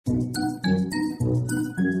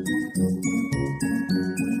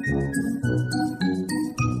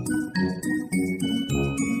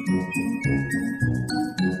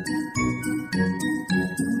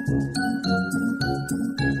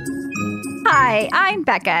Hi, I'm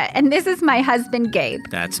Becca, and this is my husband, Gabe.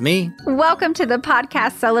 That's me. Welcome to the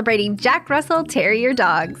podcast celebrating Jack Russell Terrier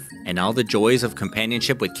dogs. And all the joys of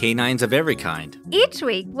companionship with canines of every kind. Each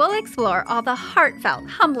week, we'll explore all the heartfelt,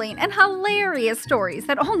 humbling, and hilarious stories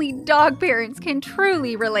that only dog parents can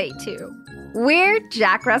truly relate to. We're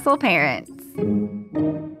Jack Russell parents.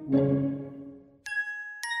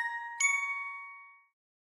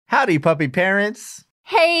 Howdy, puppy parents.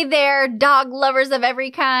 Hey there, dog lovers of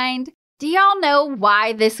every kind. Do y'all know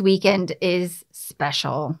why this weekend is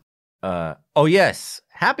special? Oh yes.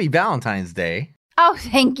 Happy Valentine's Day. Oh,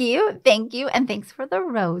 thank you. Thank you. And thanks for the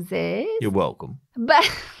roses. You're welcome. But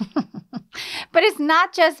it's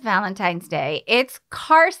not just Valentine's Day. It's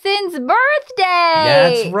Carson's birthday.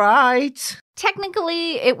 That's right.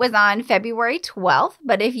 Technically, it was on February 12th,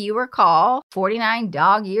 but if you recall, 49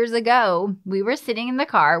 dog years ago, we were sitting in the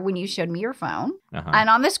car when you showed me your phone. And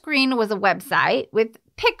on the screen was a website with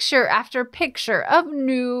picture after picture of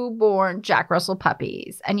newborn Jack Russell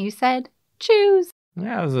puppies. And you said, choose.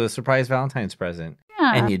 Yeah, it was a surprise Valentine's present.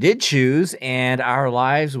 Yeah. And you did choose, and our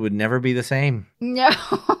lives would never be the same. No,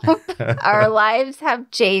 our lives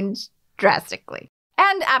have changed drastically.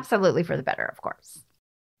 And absolutely for the better, of course.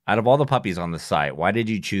 Out of all the puppies on the site, why did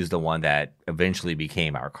you choose the one that eventually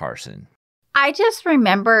became our Carson? I just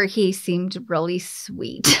remember he seemed really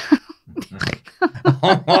sweet.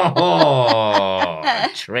 Oh,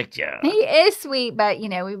 tricked you. He is sweet, but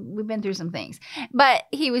we've been through some things. But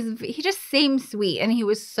he just seemed sweet, and he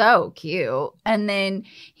was so cute. And then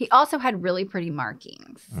he also had really pretty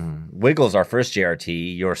markings. Wiggles, our first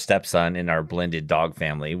JRT, your stepson in our blended dog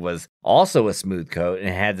family, was also a smooth coat and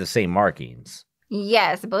had the same markings.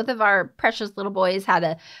 Yes, both of our precious little boys had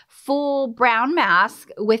a full brown mask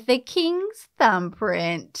with the king's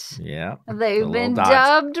thumbprint. Yeah. They've been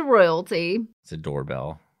dubbed royalty. It's a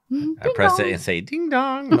doorbell. Ding I press dong. it and say, ding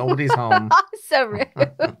dong, nobody's home. So rude.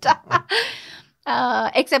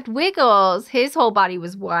 Except Wiggles, his whole body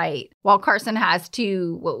was white, while Carson has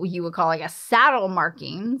two, what you would call like a saddle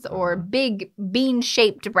markings or big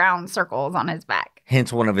bean-shaped brown circles on his back.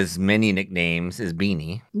 Hence, one of his many nicknames is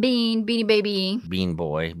Beanie. Beanie Baby. Bean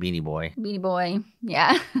Boy, Beanie Boy. Beanie Boy,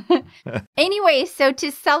 yeah. Anyway, so to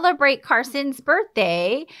celebrate Carson's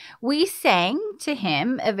birthday, we sang to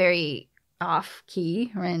him a very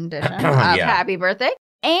off-key rendition of Happy Birthday.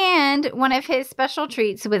 And one of his special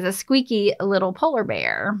treats was a squeaky little polar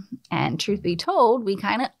bear. And truth be told, we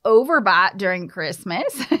kind of overbought during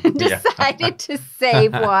Christmas and decided to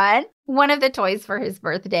save one of the toys for his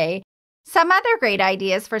birthday. Some other great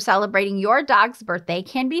ideas for celebrating your dog's birthday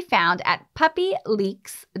can be found at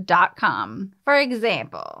puppyleaks.com. For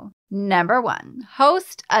example, number 1,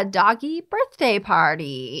 host a doggy birthday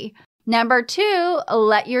party. Number 2,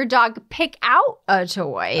 let your dog pick out a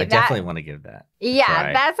toy. I definitely want to give that.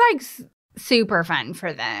 Yeah, that's like super fun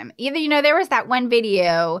for them. Either, there was that one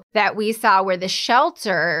video that we saw where the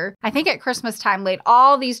shelter, I think at Christmas time, laid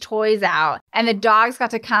all these toys out and the dogs got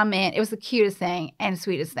to come in. It was the cutest thing and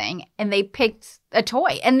sweetest thing. And they picked a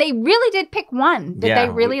toy and they really did pick one that they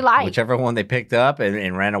really liked. Whichever one they picked up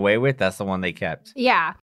and ran away with, that's the one they kept.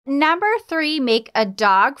 Yeah. Number 3, make a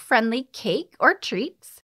dog-friendly cake or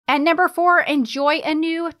treats. And number 4, enjoy a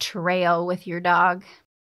new trail with your dog.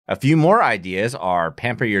 A few more ideas are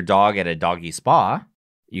pamper your dog at a doggy spa.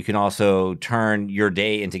 You can also turn your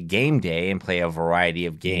day into game day and play a variety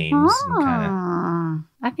of games.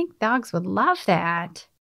 I think dogs would love that.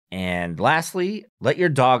 And lastly, let your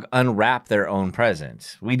dog unwrap their own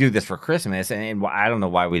present. We do this for Christmas, and I don't know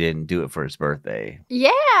why we didn't do it for his birthday.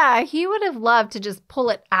 Yeah, he would have loved to just pull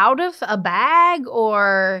it out of a bag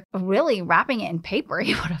or really wrapping it in paper.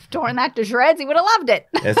 He would have torn that to shreds. He would have loved it.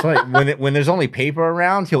 It's funny. When there's only paper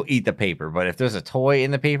around, he'll eat the paper. But if there's a toy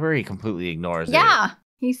in the paper, he completely ignores it. Yeah,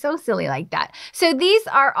 he's so silly like that. So these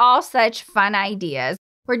are all such fun ideas.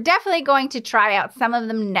 We're definitely going to try out some of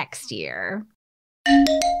them next year.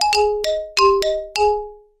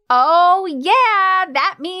 Oh, yeah,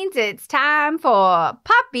 that means it's time for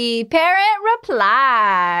Puppy Parent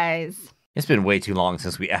Replies. It's been way too long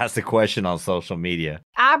since we asked the question on social media.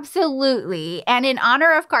 Absolutely. And in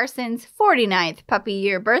honor of Carson's 49th puppy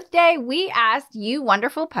year birthday, we asked you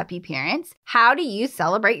wonderful puppy parents, how do you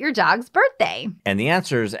celebrate your dog's birthday? And the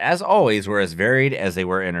answers, as always, were as varied as they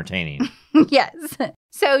were entertaining. Yes.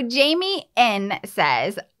 So Jamie N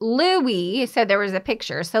says, Louie, so there was a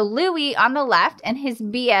picture. So Louie on the left and his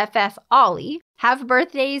BFF Ollie have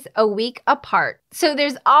birthdays a week apart. So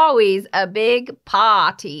there's always a big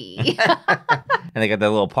party. And they got their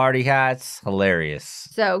little party hats. Hilarious.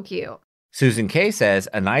 So cute. Susan K says,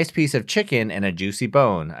 a nice piece of chicken and a juicy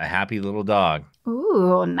bone. A happy little dog.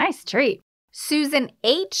 Ooh, nice treat. Susan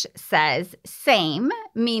H. says same,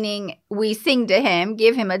 meaning we sing to him,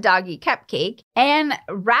 give him a doggy cupcake, and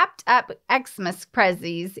wrapped up Xmas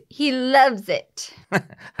prezzies. He loves it.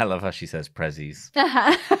 I love how she says prezzies.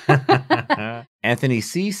 Uh-huh. Anthony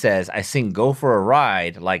C. says, I sing Go for a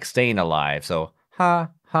Ride like Staying Alive. So, ha,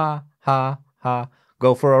 ha, ha, ha,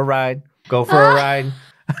 go for a ride, go for a ride.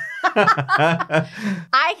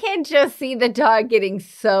 I can just see the dog getting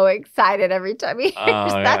so excited every time he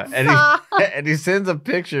hears that song. And he sends a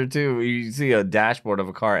picture, too. You see a dashboard of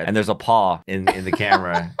a car, and there's a paw in the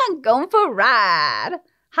camera. Going for a ride.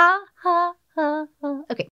 Ha, ha, ha, ha.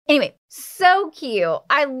 Okay. Anyway, so cute.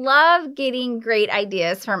 I love getting great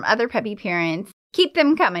ideas from other puppy parents. Keep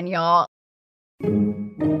them coming, y'all.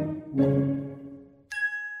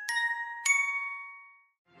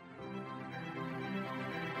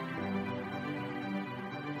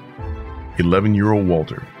 11-year-old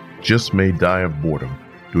Walter just may die of boredom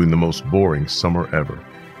doing the most boring summer ever.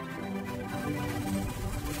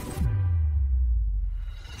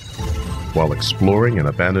 While exploring an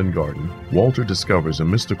abandoned garden, Walter discovers a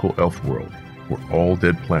mystical elf world where all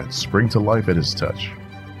dead plants spring to life at his touch.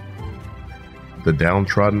 The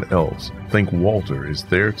downtrodden elves think Walter is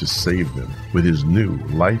there to save them with his new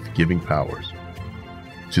life-giving powers,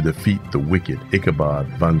 to defeat the wicked Ichabod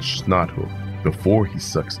van Snothook before he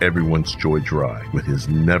sucks everyone's joy dry with his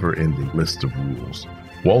never-ending list of rules.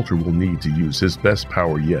 Walter will need to use his best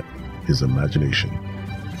power yet, his imagination.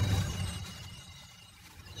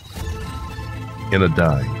 In a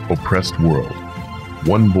dying, oppressed world,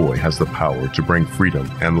 one boy has the power to bring freedom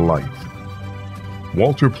and life.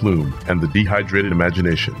 Walter Plume and the Dehydrated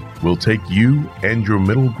Imagination will take you and your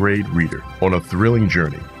middle grade reader on a thrilling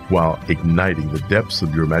journey while igniting the depths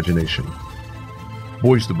of your imagination.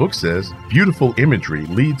 Boys the Book says, beautiful imagery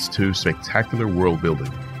leads to spectacular world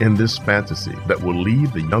building in this fantasy that will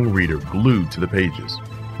leave the young reader glued to the pages.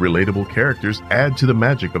 Relatable characters add to the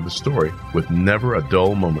magic of the story with never a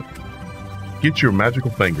dull moment. Get your magical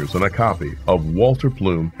fingers on a copy of Walter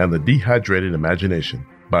Plume and the Dehydrated Imagination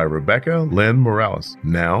by Rebecca Lynn Morales,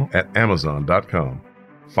 now at Amazon.com.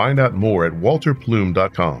 Find out more at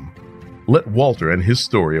walterplume.com. Let Walter and his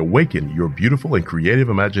story awaken your beautiful and creative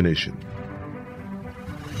imagination.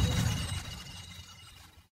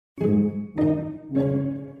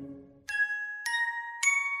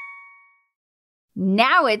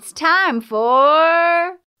 Now it's time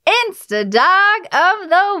for Insta Dog of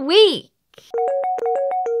the Week.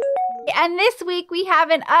 And this week we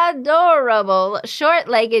have an adorable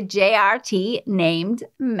short-legged JRT named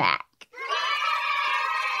Mac.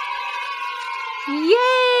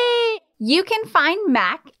 Yay! You can find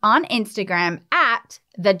Mac on Instagram at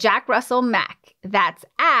the Jack Russell Mac. That's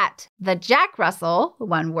at the Jack Russell,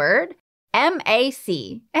 one word,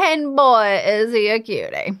 M-A-C. And boy, is he a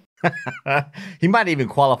cutie. He might even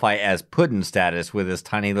qualify as puddin' status with his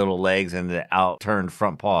tiny little legs and the outturned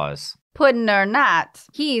front paws. Puddin' or not,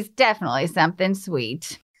 he's definitely something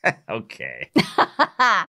sweet. Okay.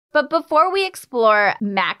 But before we explore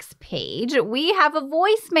Mac's page, we have a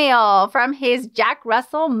voicemail from his Jack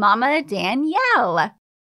Russell mama, Danielle.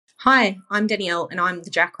 Hi, I'm Danielle and I'm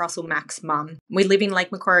the Jack Russell Mac's mum. We live in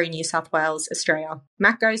Lake Macquarie, New South Wales, Australia.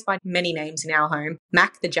 Mac goes by many names in our home.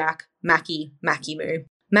 Mac the Jack, Mackie, Mackie Moo.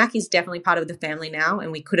 Mac is definitely part of the family now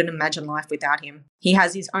and we couldn't imagine life without him. He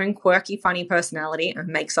has his own quirky, funny personality and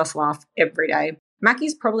makes us laugh every day. Mac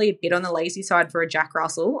is probably a bit on the lazy side for a Jack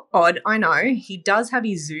Russell. Odd, I know. He does have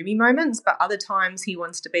his zoomy moments, but other times he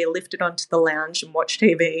wants to be lifted onto the lounge and watch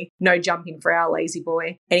TV. No jumping for our lazy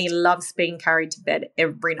boy. And he loves being carried to bed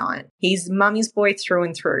every night. He's mummy's boy through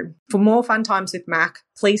and through. For more fun times with Mac,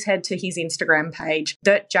 please head to his Instagram page,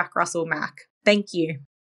 @JackRussellMac. Thank you.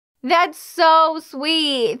 That's so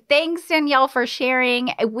sweet. Thanks, Danielle, for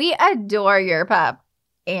sharing. We adore your pup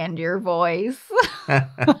and your voice.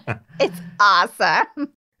 It's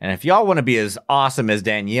awesome. And if y'all want to be as awesome as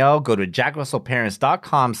Danielle, go to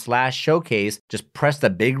jackrussellparents.com/showcase. Just press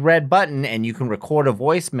the big red button and you can record a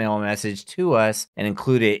voicemail message to us and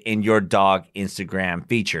include it in your dog Instagram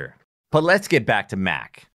feature. But let's get back to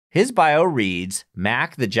Mac. His bio reads,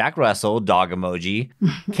 Mac the Jack Russell, dog emoji,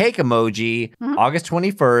 cake emoji, August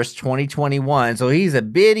 21st, 2021. So he's a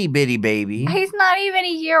bitty baby. He's not even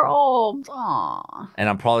a year old. Aww. And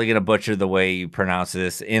I'm probably going to butcher the way you pronounce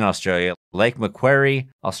this in Australia. Lake Macquarie,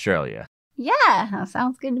 Australia. Yeah, that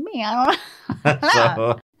sounds good to me. I don't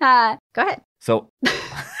know. Go ahead. So...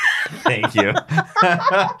 Thank you.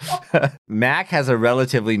 Mac has a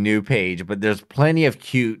relatively new page, but there's plenty of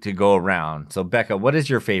cute to go around. So, Becca, what is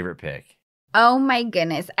your favorite pick? Oh my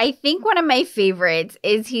goodness. I think one of my favorites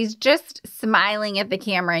is he's just smiling at the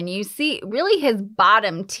camera and you see really his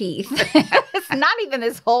bottom teeth. It's not even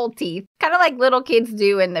his whole teeth. Kind of like little kids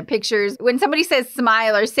do in the pictures. When somebody says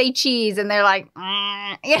smile or say cheese and they're like,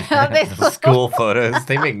 School photos.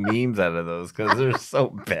 They make memes out of those because they're so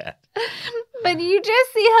bad. But you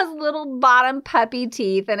just see his little bottom puppy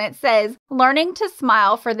teeth and it says, learning to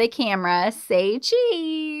smile for the camera, say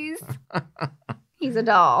cheese. He's a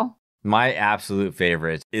doll. My absolute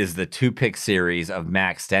favorite is the 2-pic series of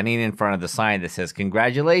Max standing in front of the sign that says,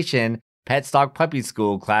 "Congratulations, Pet Stock Puppy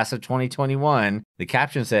School, class of 2021. The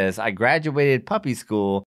caption says, "I graduated puppy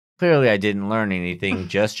school. Clearly I didn't learn anything,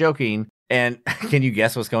 just joking." And can you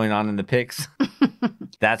guess what's going on in the pics?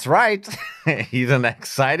 That's right. He's an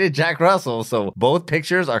excited Jack Russell, so both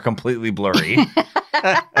pictures are completely blurry.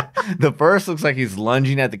 The first looks like he's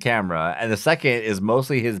lunging at the camera, and the second is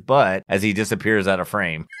mostly his butt as he disappears out of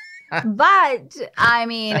frame. But, I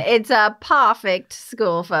mean, it's a perfect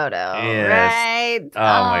school photo, right? Oh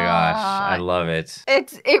my gosh, I love it.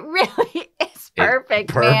 It really is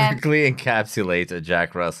perfect, it perfectly encapsulates a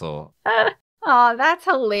Jack Russell. Oh, that's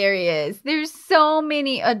hilarious. There's so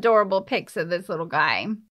many adorable pics of this little guy.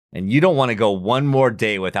 And you don't want to go one more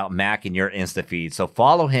day without Mac in your Insta feed, so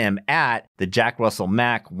follow him at the Jack Russell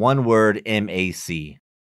Mac, one word, MAC.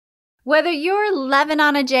 Whether you're loving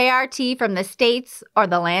on a JRT from the States or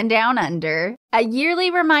the land down under, a yearly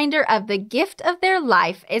reminder of the gift of their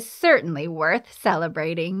life is certainly worth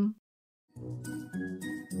celebrating.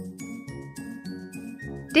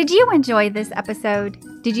 Did you enjoy this episode?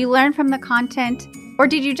 Did you learn from the content? Or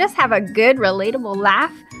did you just have a good, relatable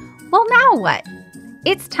laugh? Well, now what?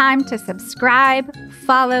 It's time to subscribe,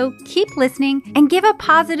 follow, keep listening, and give a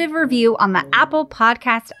positive review on the Apple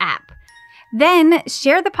Podcast app. Then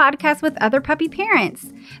share the podcast with other puppy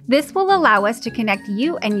parents. This will allow us to connect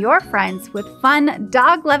you and your friends with fun,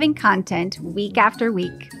 dog-loving content week after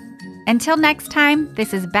week. Until next time,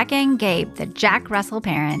 this is Becca and Gabe, the Jack Russell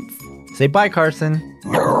parents. Say bye, Carson.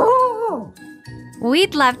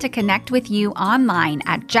 We'd love to connect with you online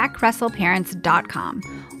at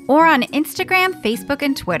jackrussellparents.com or on Instagram, Facebook,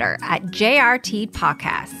 and Twitter at JRT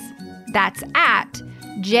Podcasts. That's at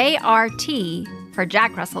JRT for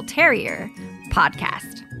Jack Russell Terrier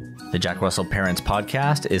Podcast. The Jack Russell Parents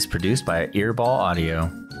Podcast is produced by Earball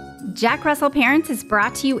Audio. Jack Russell Parents is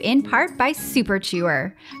brought to you in part by Super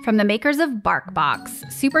Chewer. From the makers of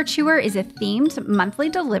BarkBox, Super Chewer is a themed monthly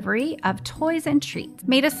delivery of toys and treats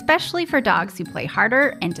made especially for dogs who play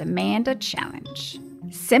harder and demand a challenge.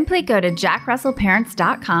 Simply go to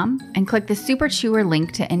jackrussellparents.com and click the Super Chewer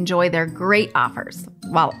link to enjoy their great offers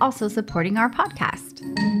while also supporting our podcast.